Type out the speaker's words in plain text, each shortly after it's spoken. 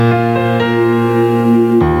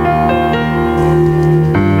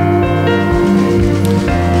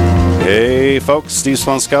Steve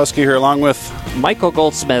Swanskowski here along with Michael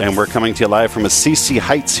Goldsmith. And we're coming to you live from Assisi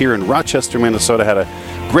Heights here in Rochester, Minnesota. Had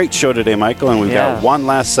a great show today, Michael, and we've got one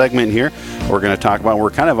last segment here we're going to talk about.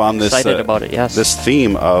 We're kind of on this excited about it, yes. This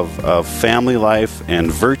theme of family life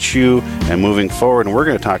and virtue and moving forward, and we're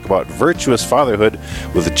going to talk about virtuous fatherhood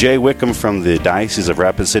with Jay Wickham from the Diocese of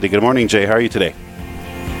Rapid City. Good morning, Jay. How are you today?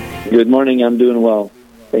 Good morning. I'm doing well.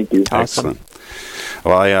 Thank you. Awesome.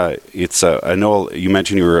 Well, I know you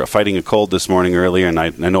mentioned you were fighting a cold this morning earlier, and I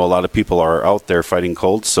know a lot of people are out there fighting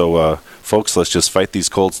colds. So, folks, let's just fight these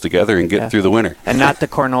colds together and get through the winter. And not the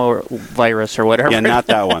coronavirus or whatever. Yeah, not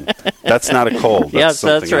that one. That's not a cold. Yes,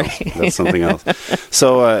 that's right. That's something else.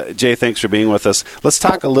 So, Jay, thanks for being with us. Let's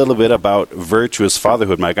talk a little bit about virtuous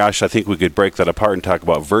fatherhood. My gosh, I think we could break that apart and talk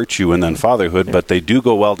about virtue and then fatherhood, but they do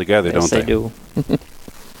go well together, don't they? Yes, they do.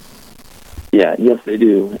 Yeah, yes, they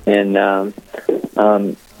do. And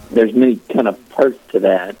there's many kind of parts to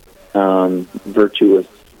that virtuous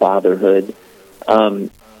fatherhood. Men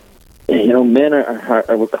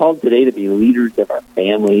we're called today to be leaders of our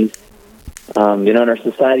families. And our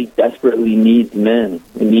society desperately needs men.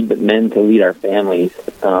 We need men to lead our families.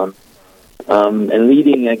 And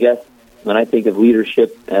leading, I guess, when I think of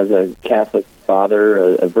leadership as a Catholic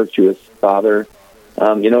father, a virtuous father,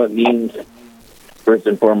 it means first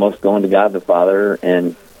and foremost going to God the Father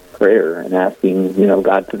and prayer and asking,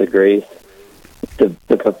 God for the grace to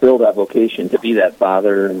fulfill that vocation, to be that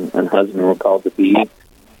father and husband we're called to be.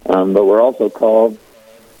 But we're also called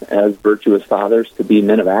as virtuous fathers to be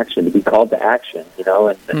men of action, to be called to action,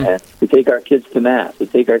 and to take our kids to Mass, to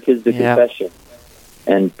take our kids to confession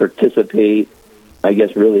and participate, I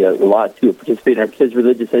guess really a lot too, participate in our kids'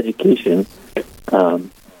 religious education.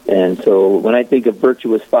 And so when I think of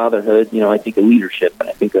virtuous fatherhood, I think of leadership, and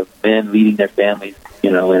I think of men leading their families,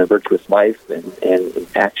 in a virtuous life and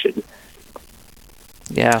action.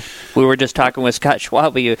 Yeah, we were just talking with Scott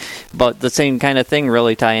Schwab about the same kind of thing,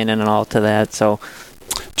 really tying in and all to that. So,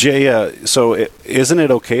 Jay, isn't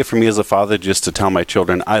it okay for me as a father just to tell my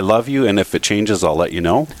children, I love you, and if it changes, I'll let you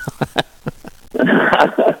know?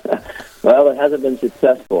 Well, it hasn't been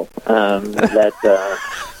successful. That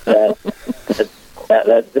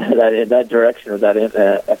direction or that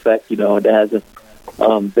effect, it hasn't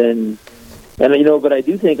been. And, but I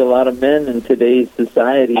do think a lot of men in today's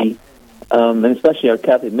society, and especially our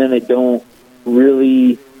Catholic men, they don't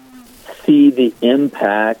really see the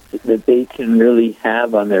impact that they can really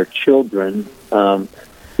have on their children.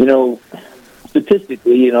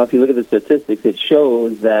 Statistically, if you look at the statistics, it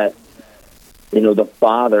shows that, the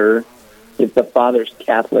father, if the father's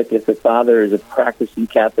Catholic, if the father is a practicing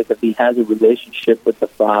Catholic, if he has a relationship with the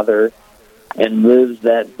Father and lives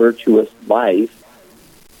that virtuous life,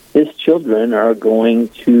 his children are going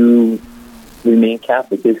to remain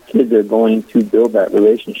Catholic. His kids are going to build that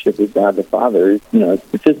relationship with God the Father.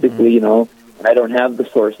 Statistically, and I don't have the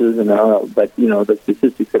sources, but the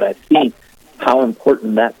statistics that I've seen, how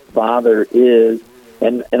important that father is.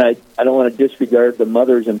 And I don't want to disregard the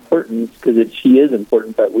mother's importance, because she is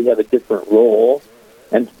important, but we have a different role,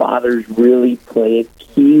 and fathers really play a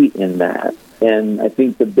key in that. And I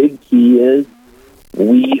think the big key is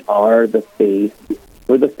we are the face.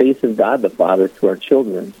 We're the face of God the Father to our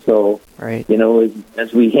children. So, right.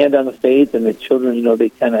 As we hand on the faith, and the children,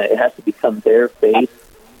 it has to become their faith.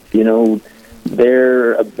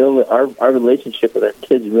 Their ability, our relationship with our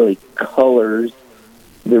kids really colors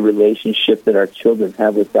the relationship that our children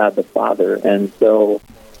have with God the Father. And so,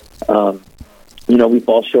 we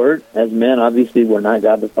fall short as men. Obviously, we're not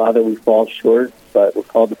God the Father. We fall short, but we're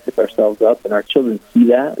called to pick ourselves up, and our children see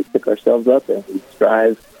that. We pick ourselves up, and we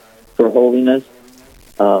strive for holiness.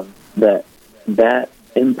 That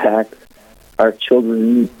impacts our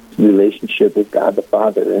children's relationship with God the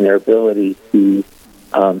Father and their ability to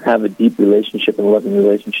have a deep relationship and loving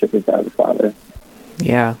relationship with God the Father.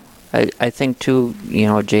 Yeah. I think too,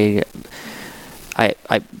 Jay, I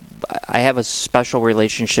have a special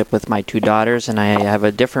relationship with my two daughters, and I have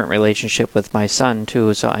a different relationship with my son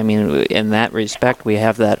too. So in that respect, we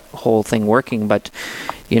have that whole thing working. But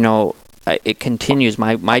it continues.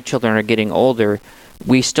 My children are getting older.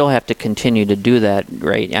 We still have to continue to do that,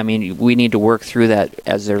 right? We need to work through that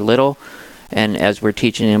as they're little, and as we're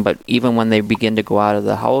teaching them, but even when they begin to go out of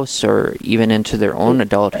the house or even into their own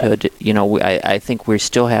adulthood, I think we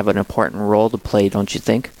still have an important role to play, don't you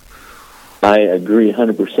think? I agree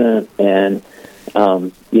 100%. And,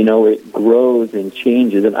 it grows and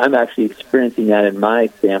changes. And I'm actually experiencing that in my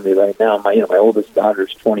family right now. My oldest daughter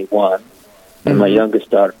is 21, and my youngest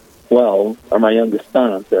daughter is 12, or my youngest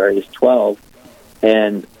son, is 12.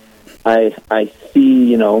 And I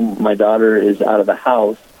see, my daughter is out of the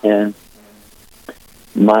house, and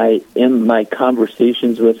in my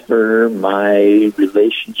conversations with her, my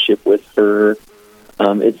relationship with her,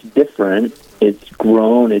 it's different. It's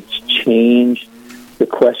grown. It's changed. The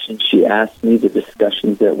questions she asks me, the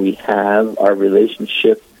discussions that we have, our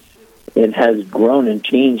relationship, it has grown and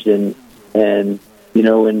changed. And when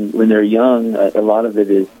they're young, a lot of it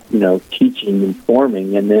is, teaching and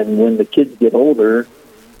forming. And then when the kids get older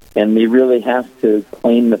and they really have to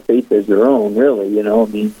claim the faith as their own, really,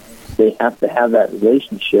 they have to have that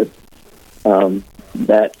relationship,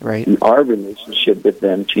 that Right. our relationship with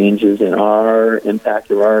them changes and our impact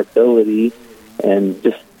or our ability, and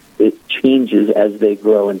just it changes as they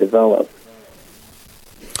grow and develop.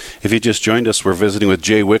 If you just joined us, we're visiting with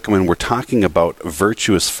Jay Wickham. We're talking about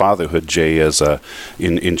virtuous fatherhood. Jay is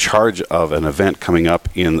in charge of an event coming up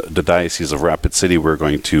in the Diocese of Rapid City. We're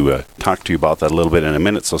going to talk to you about that a little bit in a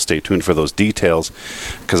minute, so stay tuned for those details.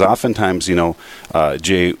 Because oftentimes,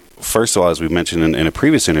 Jay, first of all, as we mentioned in a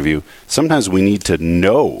previous interview, sometimes we need to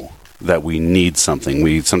know that we need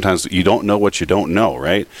something. Sometimes you don't know what you don't know,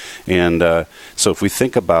 right? And so if we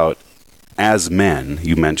think about, as men,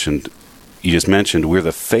 you just mentioned, we're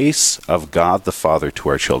the face of God the Father to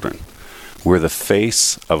our children. We're the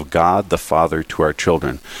face of God the Father to our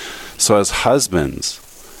children. So as husbands,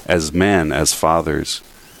 as men, as fathers,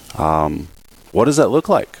 what does that look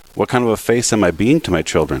like? What kind of a face am I being to my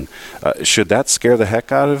children? Should that scare the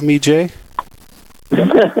heck out of me, Jay?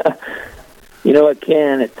 It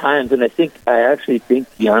can at times, and I actually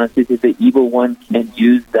think, to be honest with you, the evil one can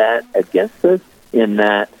use that against us, in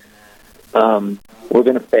that we're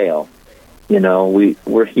going to fail.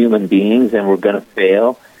 We're human beings, and we're going to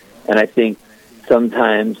fail. And I think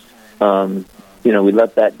sometimes, we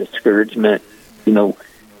let that discouragement,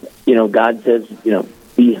 God says,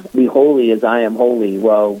 be holy as I am holy.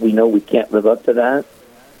 Well, we know we can't live up to that,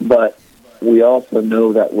 but we also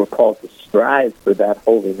know that we're called to strive for that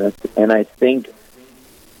holiness. And I think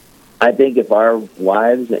if our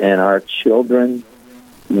wives and our children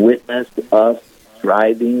witnessed us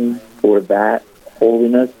striving for that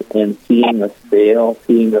holiness and seeing us fail,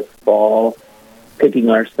 seeing us fall, picking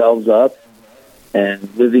ourselves up,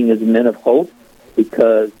 and living as men of hope,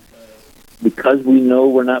 because we know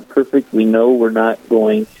we're not perfect, we know we're not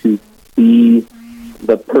going to be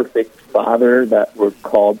the perfect father that we're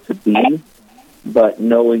called to be, but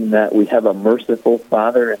knowing that we have a merciful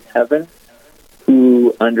Father in heaven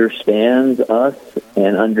who understands us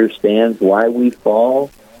and understands why we fall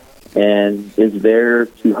and is there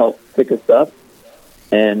to help pick us up.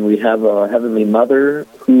 And we have a Heavenly Mother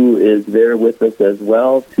who is there with us as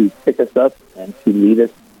well to pick us up and to lead us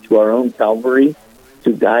to our own Calvary,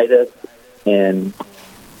 to guide us. And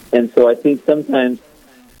so I think sometimes,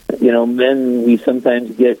 men, we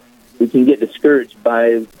can get discouraged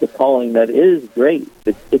by the calling that is great.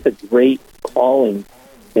 It's a great calling,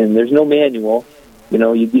 and there's no manual.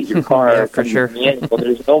 You get your car, yeah, for sure. Manual.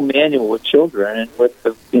 There's no manual with children, and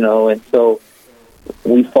and so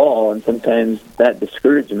we fall, and sometimes that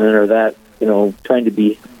discouragement or that, trying to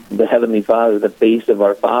be the Heavenly Father, the face of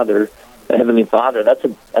our Father, the Heavenly Father, that's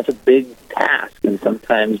a big task, and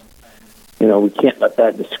sometimes, we can't let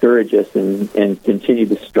that discourage us and continue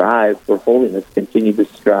to strive for holiness, continue to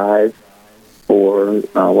strive for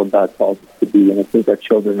what God calls us to be. And I think our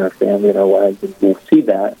children, our family, and our wives will see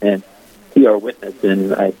that and see our witness,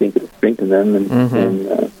 and I think it'll strengthen them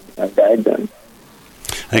and guide them.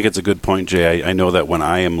 I think it's a good point, Jay. I know that when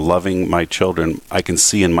I am loving my children, I can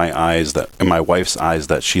see in my eyes, that in my wife's eyes,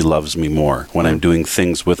 that she loves me more. When I'm doing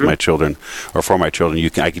things with my children or for my children,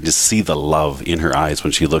 I can just see the love in her eyes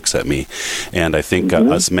when she looks at me. And I think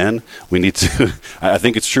us men, we need to, I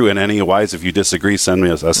think it's true. And any wives, if you disagree, send me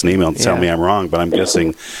us an email and tell me I'm wrong. But I'm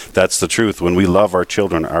guessing that's the truth. When we love our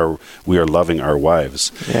children, we are loving our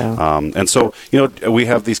wives. Yeah. And so, we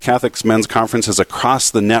have these Catholic men's conferences across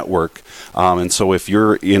the network. And so if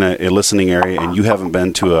you're in a listening area and you haven't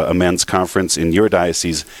been to a men's conference in your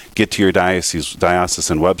diocese, get to your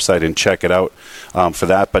diocesan website and check it out for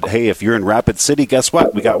that. But hey, if you're in Rapid City, guess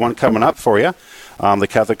what? We got one coming up for you. The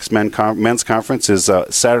Catholic Men's Conference is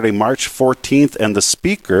Saturday, March 14th, and the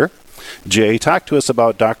speaker, Jay, talk to us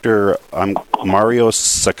about Dr. Mario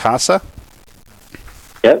Sacasa.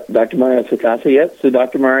 Yep, Dr. Mario Sacasa, yep. So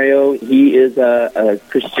Dr. Mario, he is a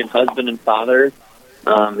Christian husband and father.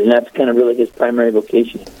 And that's kind of really his primary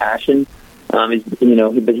vocation and passion. But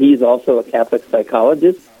he's also a Catholic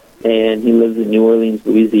psychologist, and he lives in New Orleans,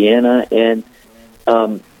 Louisiana. And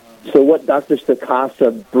so what Dr.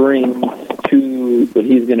 Sacasa brings to, what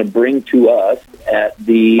he's going to bring to us at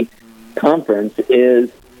the conference is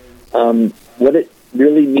what it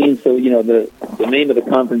really means. So, the name of the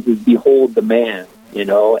conference is Behold the Man, and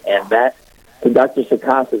So Dr.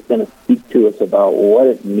 Sakasa is going to speak to us about what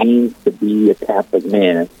it means to be a Catholic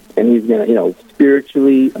man. And he's going to,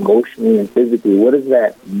 spiritually, emotionally, and physically, what does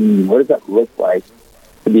that mean? What does that look like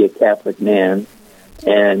to be a Catholic man?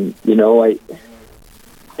 And,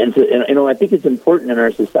 I think it's important in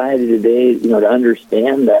our society today, to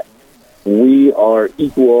understand that we are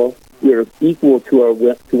equal. We're equal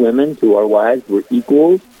to women, to our wives. We're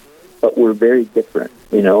equals, but we're very different,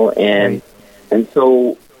 and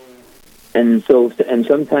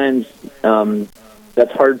sometimes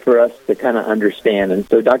that's hard for us to kind of understand. And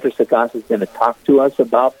so Dr. Sakasa is going to talk to us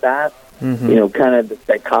about that, kind of the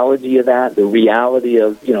psychology of that, the reality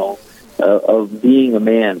of, of being a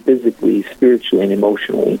man physically, spiritually, and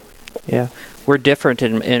emotionally. Yeah. We're different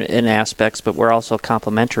in aspects, but we're also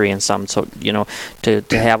complementary in some. So to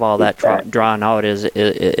have all that drawn out is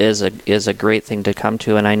a great thing to come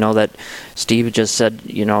to. And I know that Steve just said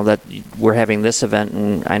that we're having this event,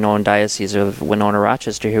 and I know in Diocese of Winona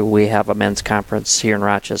Rochester here we have a men's conference here in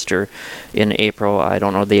Rochester in April. I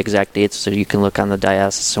don't know the exact dates, so you can look on the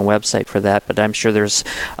diocesan website for that. But I'm sure there's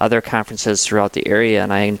other conferences throughout the area,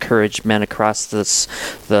 and I encourage men across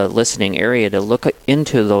the listening area to look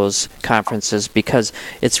into those conferences, because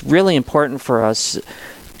it's really important for us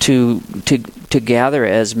to gather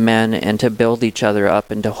as men and to build each other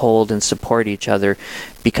up and to hold and support each other,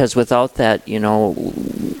 because without that,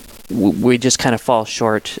 we just kind of fall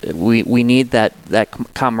short. We need that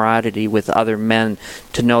camaraderie with other men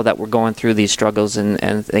to know that we're going through these struggles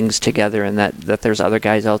and things together, and that there's other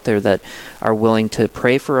guys out there that are willing to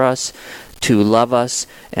pray for us, to love us,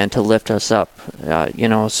 and to lift us up.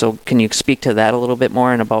 So can you speak to that a little bit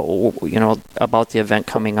more, and about the event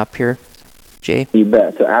coming up here, Jay? You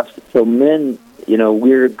bet. So men,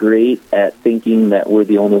 we're great at thinking that we're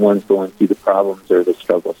the only ones going through the problems or the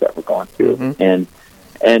struggles that we're going through. Mm-hmm.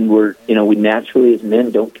 And we're, we naturally as men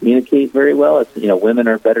don't communicate very well. It's, women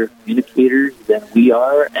are better communicators than we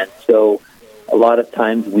are. And so a lot of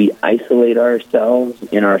times we isolate ourselves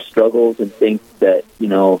in our struggles and think that,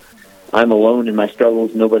 I'm alone in my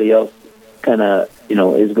struggles. Nobody else kind of,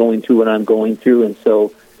 is going through what I'm going through. And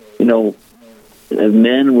so, as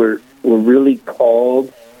men, we're really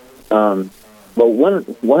called. Well,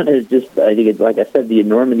 one is just, I think it's, like I said, the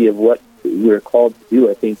enormity of what we're called to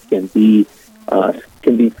do, I think can be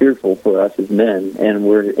fearful for us as men.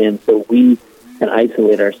 And so we can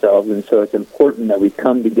isolate ourselves. And so it's important that we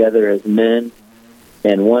come together as men,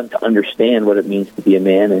 and one, to understand what it means to be a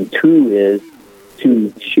man, and two is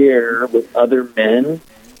to share with other men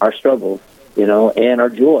our struggles, and our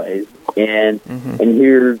joys, and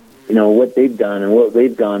hear, what they've done and what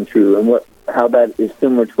they've gone through, and how that is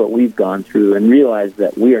similar to what we've gone through, and realize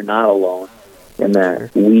that we are not alone, and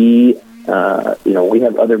that we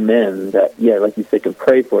have other men that, like you said, can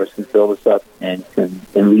pray for us and build us up and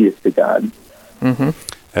lead us to God. Mm-hmm.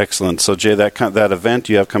 Excellent. So, Jay, that event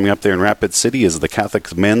you have coming up there in Rapid City is the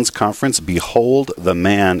Catholic Men's Conference. Behold the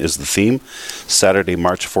Man is the theme. Saturday,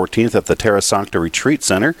 March 14th at the Terra Sancta Retreat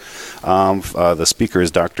Center. The speaker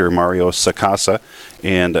is Dr. Mario Sakasa,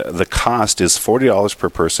 and the cost is $40 per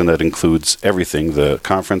person. That includes everything, the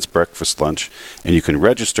conference, breakfast, lunch, and you can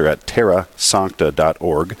register at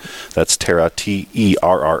terrasancta.org. That's Terra,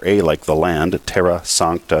 T-E-R-R-A, like the land, Terra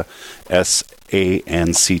Sancta, SANCTA.org.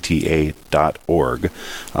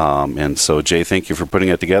 And so, Jay, thank you for putting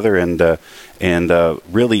it together and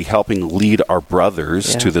really helping lead our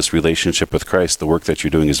brothers to this relationship with Christ. The work that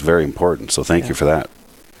you're doing is very important. So thank you for that.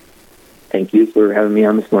 Thank you for having me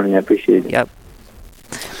on this morning. I appreciate it. Yep.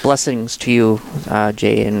 Blessings to you,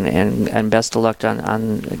 Jay, and best of luck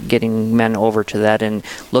on getting men over to that, and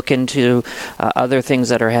look into other things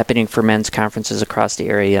that are happening for men's conferences across the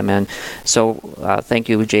area, man. So thank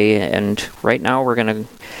you, Jay. And right now we're going to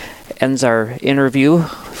end our interview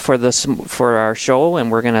for our show,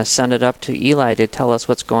 and we're going to send it up to Eli to tell us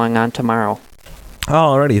what's going on tomorrow.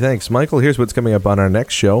 Alrighty, thanks, Michael. Here's what's coming up on our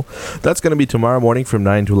next show. That's going to be tomorrow morning from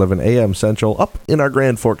 9 to 11 a.m. Central, up in our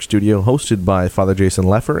Grand Forks studio, hosted by Father Jason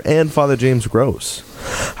Leffer and Father James Gross.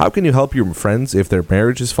 How can you help your friends if their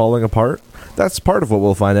marriage is falling apart? That's part of what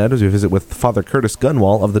we'll find out as we visit with Father Curtis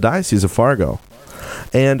Gunwall of the Diocese of Fargo.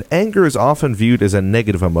 And anger is often viewed as a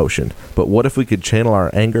negative emotion, but what if we could channel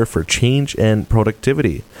our anger for change and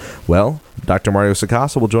productivity? Well, Dr. Mario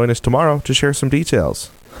Sakasa will join us tomorrow to share some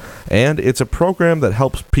details. And it's a program that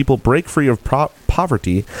helps people break free of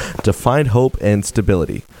poverty to find hope and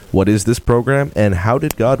stability. What is this program, and how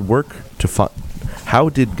did God work to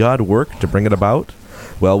bring it about?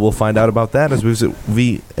 Well, we'll find out about that as we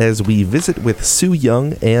visit with Sue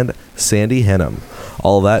Young and Sandy Henham.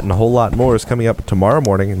 All that and a whole lot more is coming up tomorrow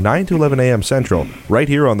morning, 9 to 11 a.m. Central, right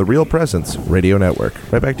here on the Real Presence Radio Network.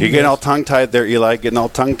 Right back to you. You're getting all tongue-tied there, Eli. Getting all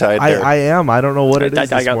tongue-tied there. I am. I don't know what it is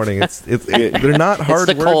this morning. They're not hard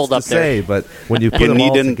the words cold to up there. say, but when you put them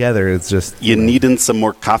all together, it's just... You needing some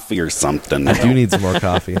more coffee or something. I do need some more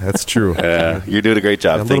coffee. That's true. You're doing a great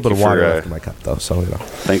job. A little bit of water left in my cup, though. So,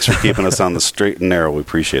 Thanks for keeping us on the straight and narrow. We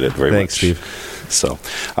appreciate it very much. Thanks, Steve. So,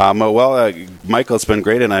 Michael, it's been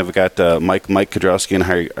great, and I've got Mike Kudrowski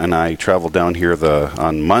and I traveled down here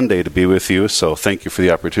on Monday to be with you. So, thank you for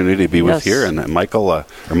the opportunity to be with here. And Mike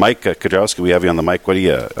Kudrowski, we have you on the mic. What do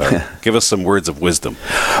you give us some words of wisdom?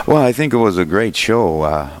 Well, I think it was a great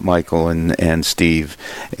show, Michael and Steve,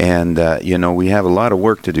 and we have a lot of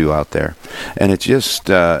work to do out there, and it's just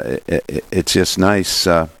nice.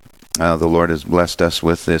 The Lord has blessed us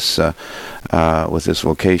with this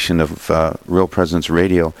vocation of Real Presence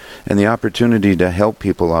Radio and the opportunity to help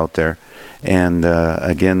people out there. And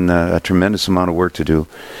again, a tremendous amount of work to do.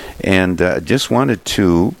 And just wanted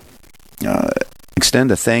to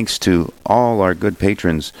extend a thanks to all our good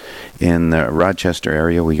patrons in the Rochester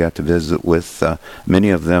area. We got to visit with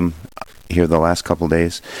many of them here the last couple of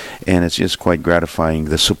days, and it's just quite gratifying,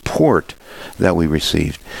 the support that we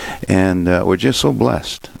received. And we're just so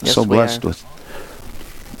blessed. Yes, so blessed with.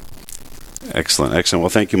 Excellent. Well,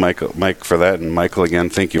 thank you, Mike, for that. And Michael, again,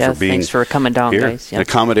 thank you for being thanks for coming down, here, guys. Yeah.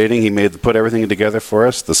 Accommodating. He put everything together for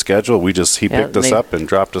us, the schedule. He picked us up and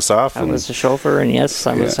dropped us off. I was the chauffeur, and yes,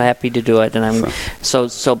 I was happy to do it. And I'm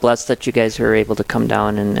so blessed that you guys are able to come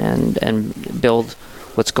down and build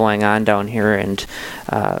what's going on down here and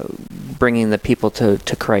bringing the people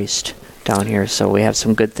to Christ down here. So we have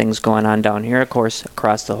some good things going on down here. Of course,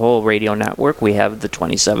 across the whole radio network, we have the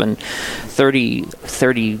 30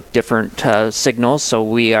 different signals. So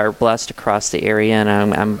we are blessed across the area,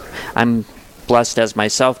 and I'm blessed as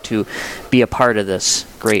myself to be a part of this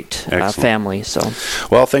great family. So,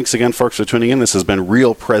 well, thanks again, folks, for tuning in. This has been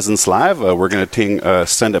Real Presence Live. We're going to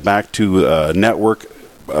send it back to network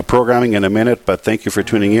programming in a minute, but thank you for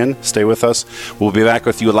tuning in. Stay with us. We'll be back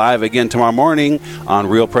with you live again tomorrow morning on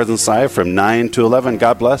Real Presence Live from 9 to 11.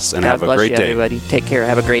 God bless, and have a great day. Everybody. Take care.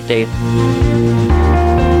 Have a great day.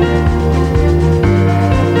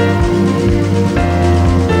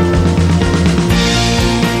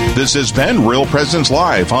 This has been Real Presence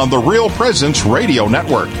Live on the Real Presence Radio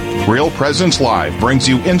Network. Real Presence Live brings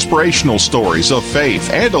you inspirational stories of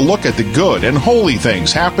faith and a look at the good and holy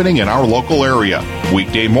things happening in our local area.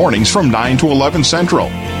 Weekday mornings from 9 to 11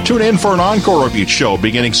 Central. Tune in for an encore of each show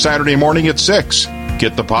beginning Saturday morning at 6.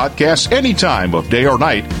 Get the podcast any time of day or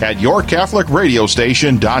night at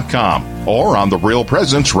yourcatholicradiostation.com or on the Real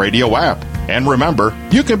Presence Radio app. And remember,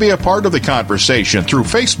 you can be a part of the conversation through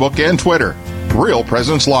Facebook and Twitter. Real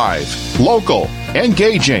Presence Live. Local,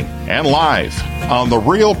 engaging, and live on the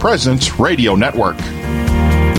Real Presence Radio Network.